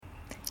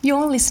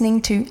You're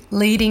listening to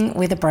Leading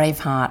with a Brave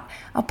Heart,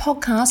 a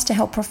podcast to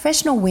help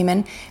professional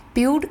women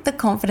build the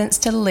confidence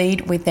to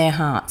lead with their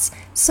hearts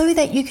so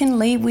that you can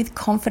lead with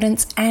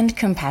confidence and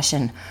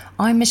compassion.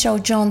 I'm Michelle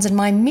Johns, and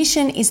my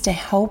mission is to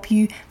help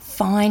you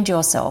find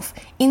yourself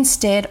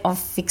instead of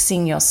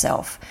fixing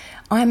yourself.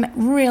 I'm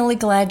really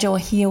glad you're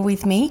here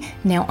with me.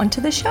 Now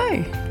onto the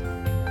show.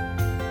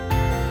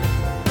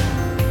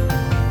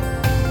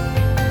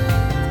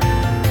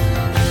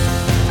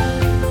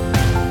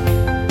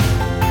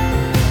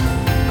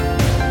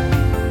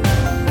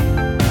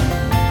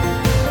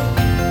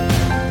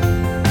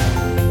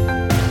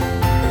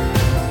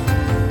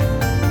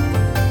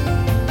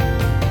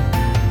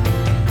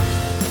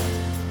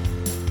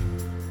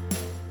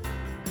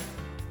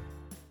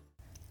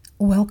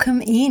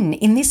 Welcome in.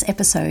 In this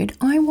episode,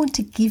 I want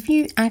to give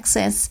you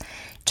access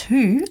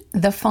to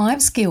the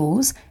 5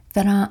 skills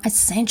that are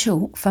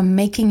essential for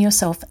making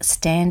yourself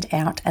stand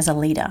out as a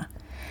leader.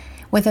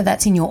 Whether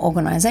that's in your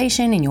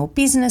organization, in your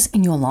business,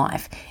 in your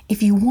life.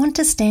 If you want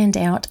to stand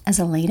out as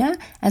a leader,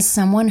 as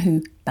someone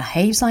who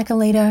behaves like a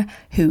leader,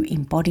 who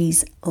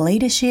embodies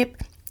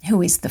leadership,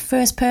 who is the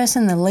first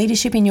person the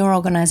leadership in your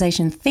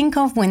organization think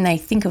of when they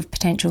think of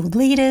potential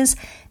leaders,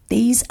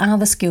 these are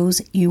the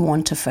skills you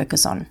want to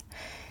focus on.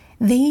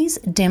 These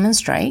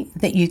demonstrate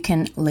that you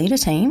can lead a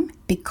team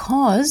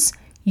because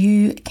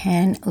you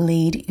can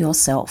lead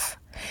yourself.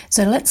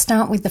 So let's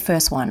start with the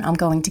first one. I'm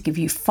going to give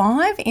you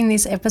 5 in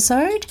this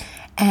episode,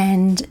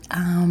 and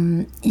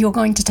you're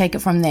going to take it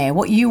from there,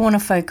 what you want to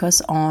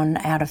focus on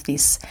out of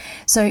this.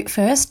 So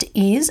first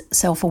is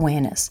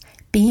self-awareness,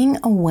 being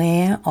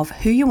aware of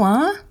who you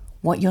are,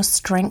 what your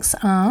strengths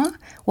are,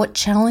 what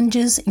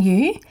challenges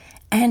you,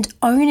 and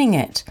owning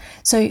it.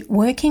 So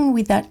working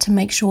with that to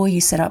make sure you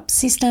set up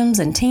systems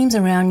and teams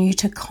around you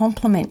to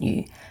complement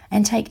you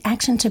and take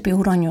action to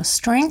build on your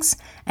strengths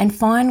and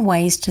find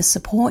ways to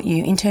support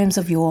you in terms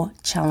of your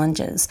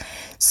challenges,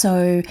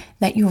 so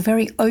that you're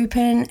very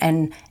open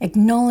and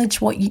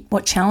acknowledge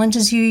what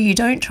challenges you. You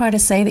don't try to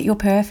say that you're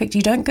perfect.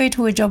 You don't go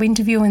to a job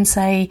interview and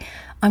say,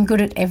 I'm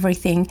good at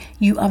everything.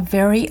 You are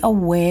very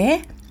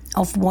aware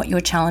of what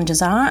your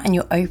challenges are, and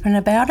you're open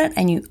about it,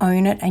 and you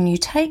own it, and you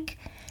take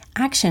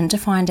action to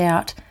find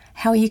out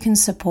how you can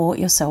support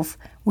yourself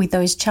with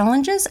those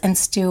challenges and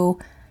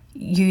still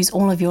use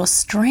all of your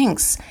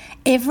strengths.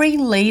 Every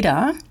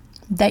leader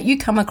that you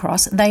come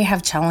across, they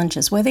have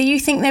challenges. Whether you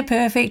think they're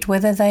perfect,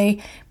 whether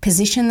they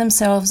position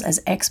themselves as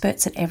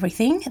experts at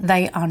everything,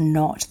 they are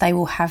not. They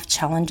will have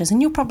challenges,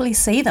 and you'll probably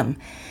see them.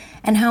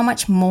 And how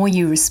much more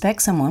you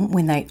respect someone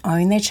when they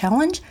own their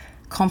challenge,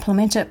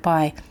 complement it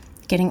by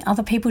getting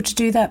other people to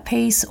do that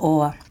piece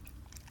or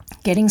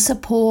getting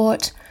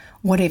support,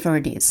 whatever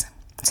it is.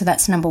 So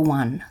that's number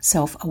 1,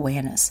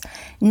 self-awareness.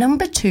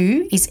 Number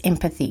 2 is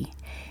empathy.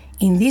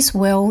 In this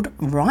world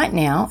right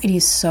now, it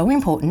is so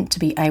important to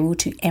be able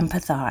to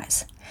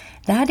empathize.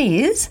 That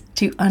is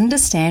to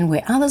understand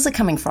where others are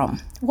coming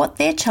from, what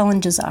their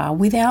challenges are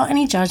without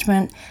any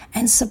judgment,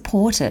 and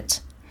support it.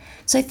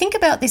 So think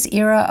about this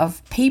era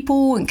of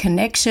people and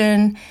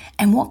connection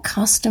and what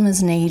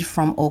customers need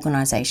from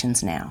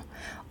organizations now.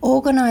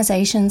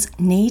 Organizations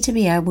need to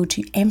be able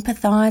to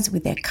empathize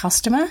with their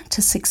customer to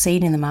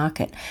succeed in the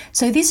market.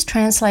 So this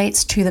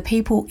translates to the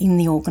people in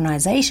the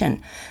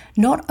organization,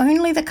 not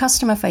only the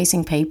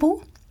customer-facing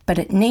people, but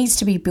it needs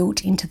to be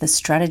built into the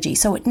strategy.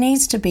 So it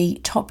needs to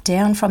be top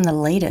down from the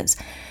leaders.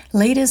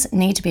 Leaders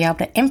need to be able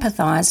to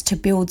empathize to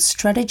build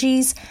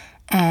strategies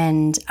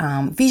and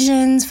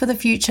visions for the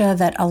future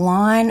that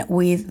align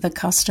with the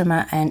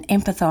customer and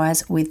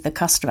empathize with the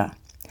customer.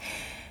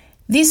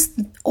 This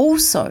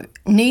also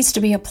needs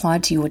to be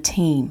applied to your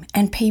team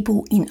and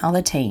people in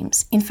other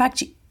teams. In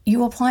fact,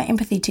 you apply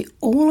empathy to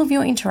all of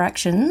your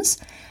interactions,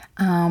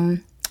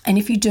 and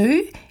if you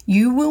do,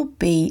 you will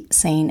be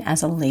seen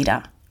as a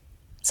leader.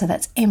 So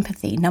that's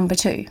empathy, number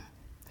 2.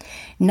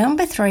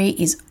 Number 3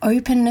 is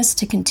openness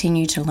to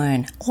continue to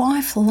learn,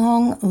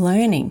 lifelong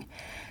learning.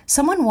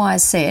 Someone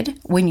wise said,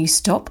 when you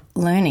stop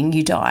learning,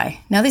 you die.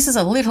 Now, this is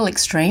a little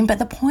extreme, but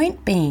the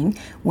point being,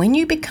 when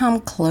you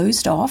become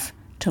closed off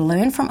to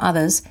learn from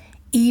others,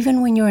 even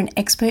when you're an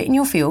expert in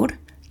your field,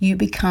 you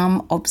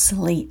become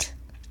obsolete.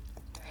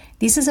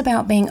 This is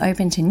about being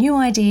open to new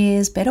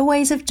ideas, better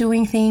ways of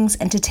doing things,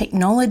 and to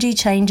technology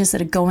changes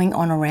that are going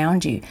on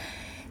around you.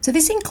 So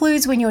this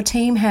includes when your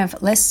team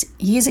have less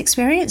years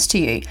experience to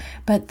you,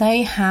 but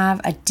they have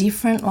a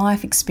different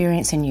life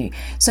experience than you.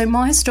 So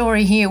my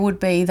story here would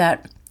be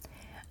that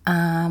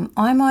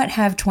I might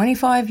have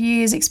 25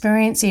 years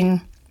experience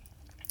in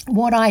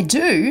what I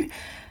do,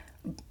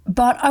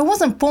 but I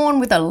wasn't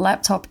born with a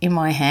laptop in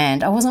my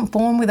hand. I wasn't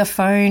born with a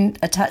phone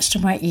attached to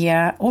my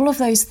ear. All of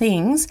those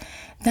things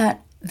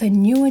that the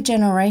newer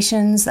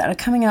generations that are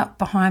coming up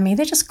behind me,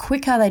 they're just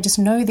quicker. They just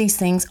know these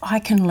things. I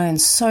can learn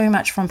so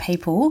much from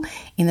people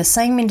in the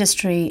same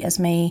industry as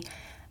me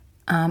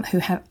who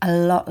have a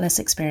lot less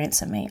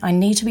experience than me. I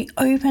need to be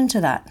open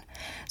to that.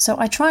 So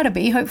I try to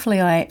be. Hopefully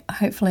I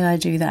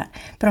do that.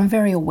 But I'm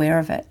very aware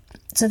of it.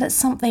 So that's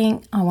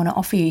something I want to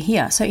offer you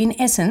here. So in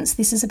essence,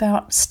 this is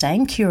about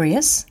staying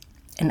curious,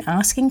 and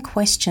asking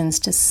questions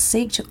to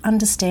seek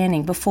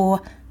understanding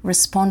before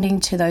responding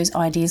to those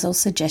ideas or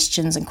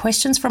suggestions and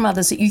questions from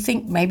others that you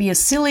think maybe are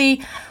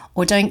silly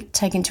or don't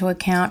take into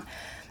account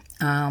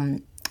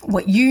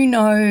what you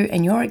know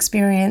and your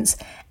experience.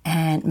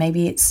 And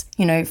maybe it's,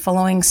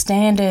 following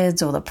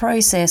standards or the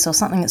process or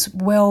something that's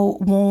well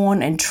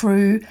worn and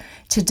true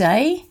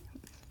today.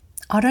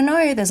 I don't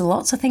know. There's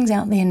lots of things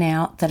out there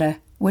now that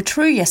were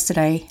true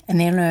yesterday and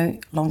they're no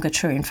longer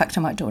true. In fact,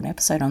 I might do an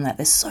episode on that.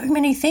 There's so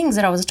many things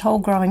that I was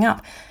told growing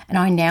up and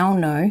I now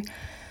know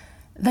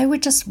they were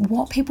just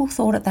what people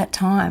thought at that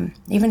time.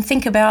 Even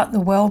think about the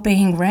world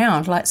being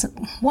round. Like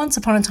once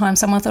upon a time,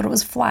 someone thought it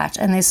was flat,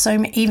 and there's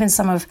even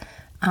some of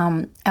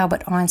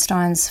Albert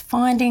Einstein's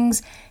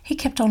findings. He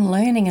kept on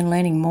learning and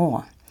learning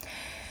more.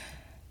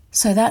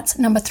 So that's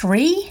number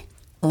 3,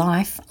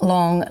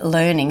 lifelong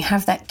learning.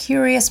 Have that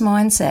curious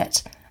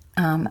mindset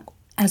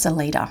as a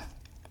leader.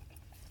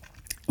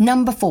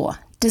 Number 4,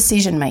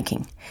 decision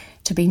making.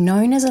 To be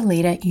known as a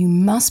leader, you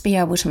must be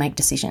able to make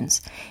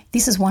decisions.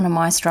 This is one of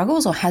my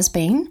struggles, or has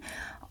been.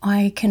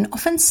 I can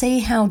often see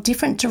how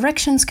different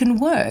directions can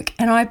work,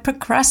 and I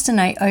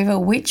procrastinate over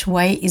which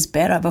way is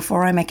better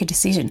before I make a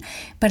decision.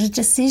 But a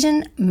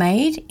decision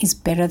made is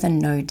better than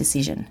no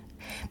decision,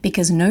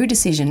 because no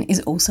decision is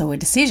also a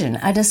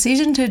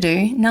decision to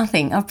do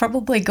nothing. I've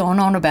probably gone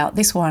on about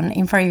this one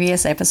in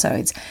previous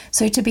episodes.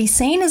 So to be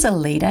seen as a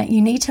leader,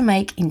 you need to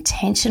make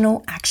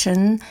intentional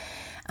action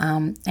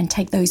and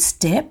take those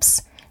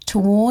steps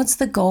towards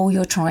the goal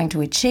you're trying to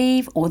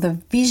achieve or the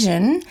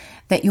vision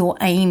that you're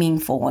aiming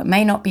for. It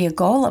may not be a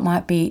goal, it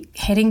might be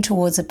heading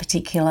towards a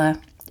particular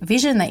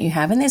vision that you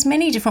have, and there's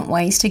many different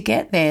ways to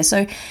get there.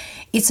 So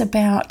it's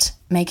about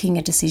making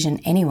a decision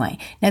anyway.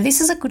 Now,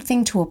 this is a good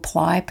thing to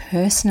apply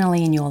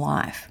personally in your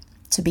life.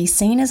 To be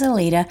seen as a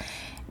leader,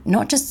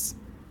 not just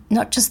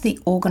the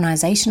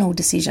organizational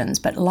decisions,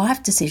 but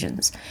life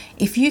decisions.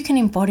 If you can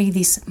embody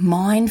this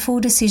mindful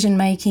decision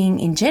making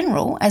in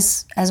general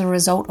as a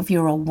result of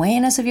your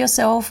awareness of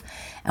yourself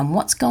and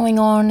what's going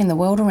on in the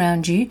world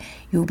around you,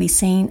 you'll be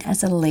seen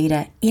as a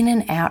leader in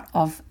and out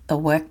of the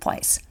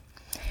workplace.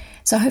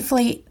 So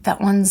hopefully that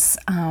one's,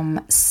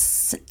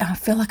 I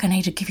feel like I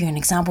need to give you an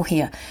example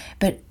here.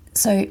 But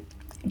so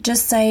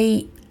just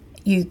say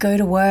you go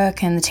to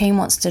work and the team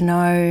wants to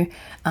know,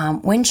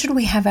 when should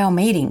we have our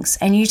meetings?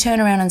 And you turn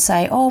around and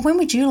say, when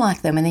would you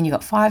like them? And then you've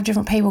got 5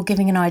 different people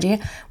giving an idea.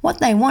 What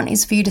they want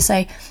is for you to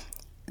say,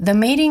 the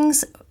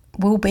meetings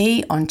will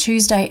be on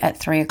Tuesday at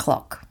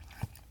 3:00.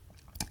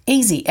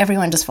 Easy.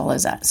 Everyone just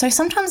follows that. So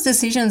sometimes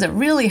decisions are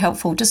really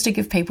helpful just to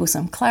give people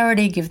some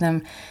clarity, give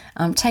them,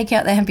 take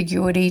out the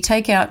ambiguity,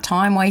 take out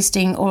time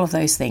wasting, all of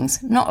those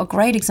things. Not a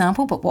great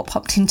example, but what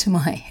popped into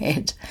my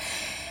head.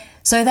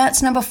 So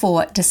that's number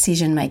 4,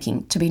 decision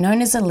making. To be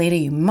known as a leader,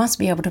 you must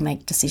be able to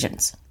make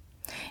decisions.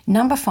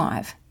 Number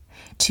 5,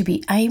 to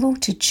be able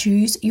to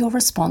choose your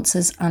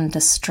responses under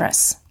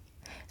stress.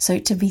 So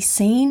to be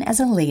seen as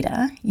a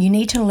leader, you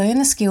need to learn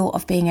the skill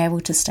of being able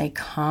to stay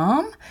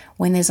calm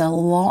when there's a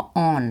lot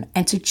on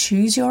and to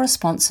choose your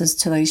responses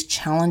to those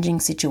challenging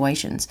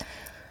situations.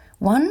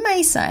 One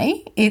may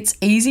say it's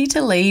easy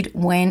to lead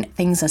when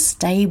things are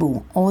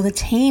stable or the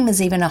team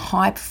is even a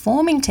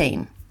high-performing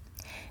team.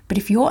 But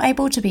if you're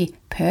able to be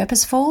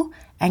purposeful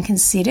and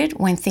considered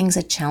when things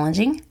are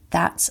challenging,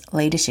 that's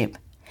leadership.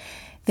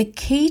 The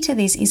key to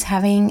this is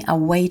having a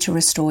way to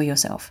restore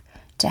yourself,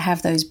 to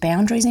have those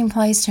boundaries in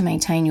place to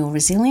maintain your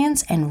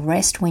resilience and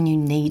rest when you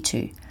need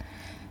to.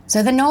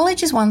 So the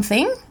knowledge is one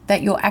thing,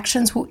 that your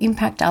actions will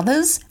impact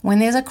others when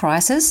there's a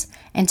crisis,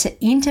 and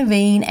to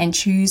intervene and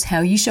choose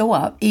how you show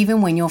up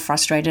even when you're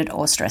frustrated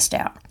or stressed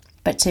out.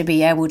 But to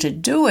be able to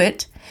do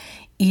it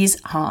is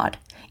hard.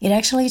 It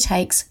actually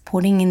takes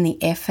putting in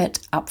the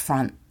effort up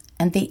front,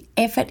 and the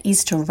effort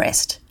is to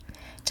rest,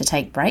 to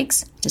take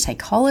breaks, to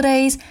take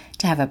holidays,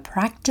 to have a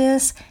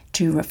practice,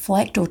 to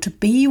reflect or to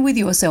be with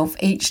yourself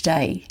each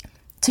day,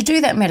 to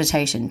do that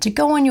meditation, to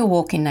go on your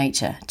walk in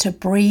nature, to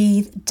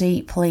breathe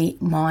deeply,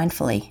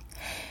 mindfully.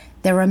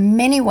 There are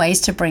many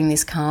ways to bring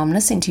this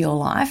calmness into your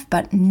life,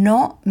 but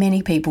not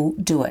many people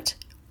do it.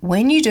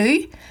 When you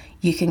do,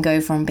 you can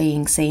go from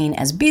being seen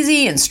as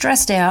busy and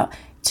stressed out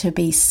to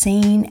be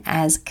seen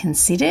as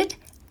considered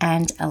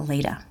and a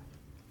leader.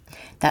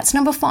 That's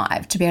number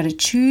 5, to be able to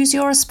choose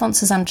your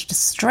responses under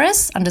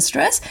stress,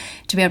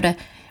 to be able to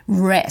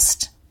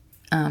rest.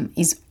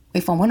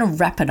 If I want to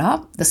wrap it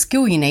up, the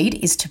skill you need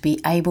is to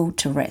be able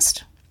to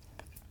rest.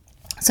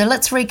 So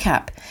let's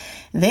recap.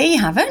 There you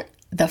have it,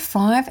 the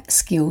 5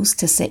 skills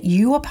to set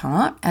you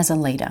apart as a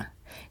leader,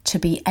 to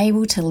be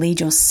able to lead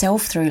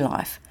yourself through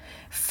life.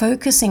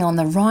 Focusing on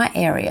the right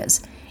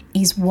areas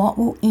is what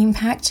will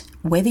impact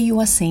whether you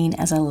are seen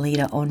as a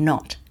leader or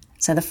not.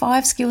 So the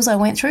 5 skills I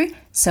went through: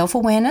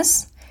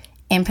 self-awareness,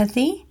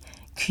 empathy,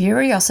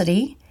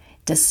 curiosity,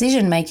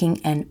 decision-making,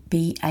 and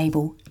be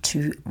able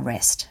to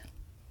rest.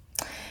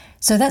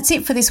 So that's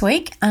it for this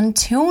week.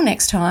 Until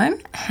next time,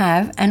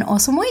 have an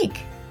awesome week.